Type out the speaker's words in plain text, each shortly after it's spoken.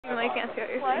I can't see what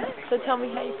you're What? saying. So tell me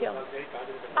how you feel.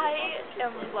 I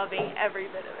am loving every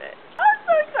bit of it. I'm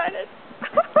so excited.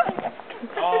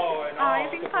 I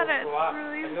think that it's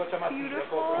really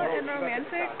beautiful and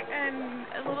romantic and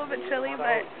a little bit chilly,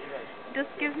 but just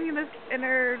gives me this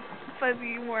inner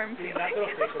fuzzy, warm feeling.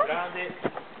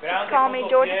 Call me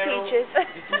Georgia Peaches.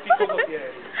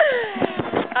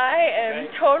 I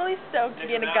am totally stoked to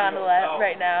be in a gondola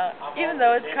right now, even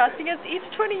though it's costing us each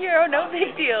 €20. No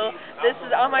big deal. This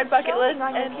is on my bucket list,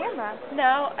 and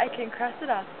now I can cross it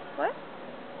off. What?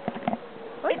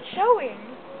 It's showing.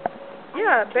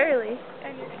 Yeah, barely.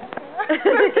 And your camera.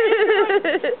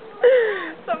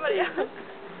 Somebody else.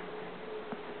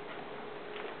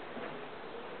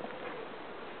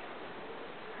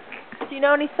 Do you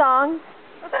know any songs?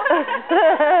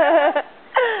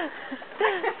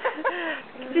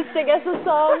 Could you sing us a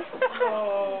song?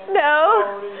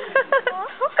 No?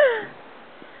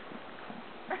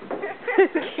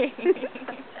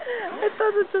 I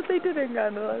thought that's what they did in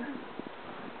gondolas.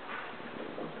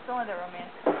 It's only the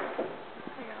romantic.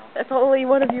 If only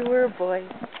one of you were a boy.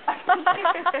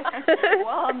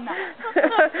 Well, I'm not.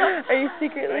 Are you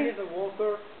secretly? The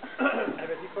water at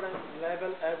a different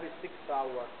level every 6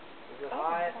 hours. The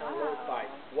high and low tide.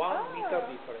 1 meter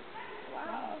difference.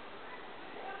 Wow.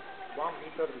 1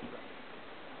 meter difference.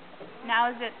 Now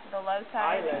is it the low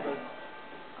High tide? level.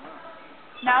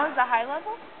 Now is the high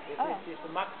level? It is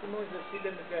the maximum. You see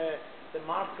the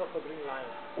mark of the green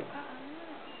line.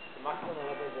 The maximum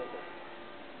level of water.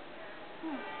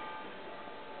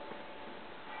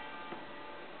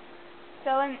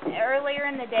 So earlier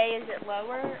in the day, is it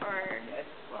lower or Yes.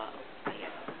 low?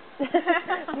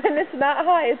 When it's not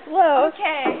high, it's low.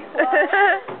 Okay.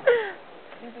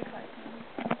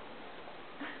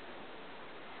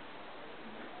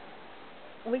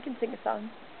 We can sing a song.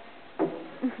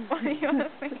 What do you want to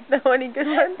sing? No, any good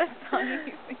ones? What song do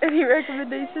you sing? Any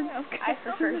recommendations? Okay. I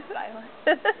prefer silence.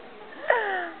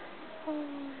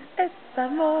 It's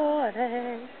amore.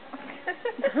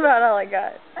 That's about all I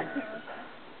got.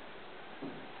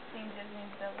 Sing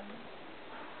Disney's Villain.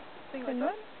 Sing which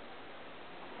one?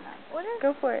 What is?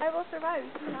 Go for it. I Will Survive.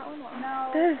 Sing that one. No.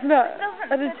 That is not It doesn't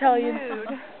an fit the Italian mood.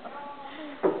 song.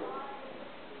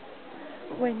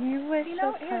 When you wish Do you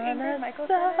know upon Ingrid a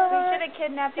Michaelson is? star. We should have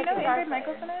kidnapped Do you know the guitar Ingrid player.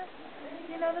 Michaelson is?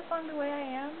 Do you know the song The Way I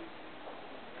Am?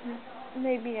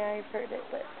 Maybe I've heard it,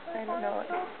 but I don't know it.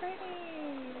 It's so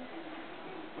pretty.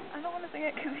 I don't want to sing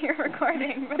it because you're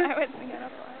recording, but I would sing it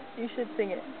otherwise. You should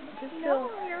sing it. Just No,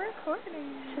 you're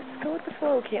recording. Just go with the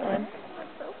flow, Caitlin.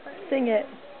 That's so pretty. Sing it.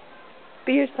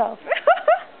 Be yourself.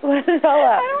 Let it all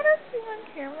out. I don't want to sing on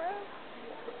camera.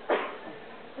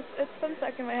 It's been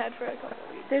stuck in my head for a couple of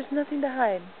weeks. There's nothing to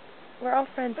hide. We're all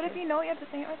friends. But if you know, you have to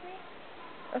sing it with me.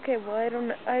 Okay, well I don't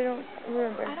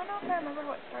remember. I don't know if I remember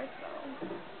what starts though.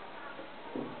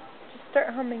 Just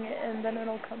start humming it and then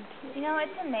it'll come to you. You know,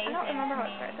 it's amazing. I don't remember to how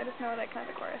it me starts. I just know that kind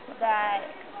of the chorus. that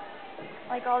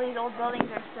like all these old buildings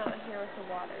are still here with the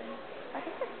water. I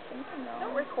think they're sinking though.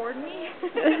 Don't record me.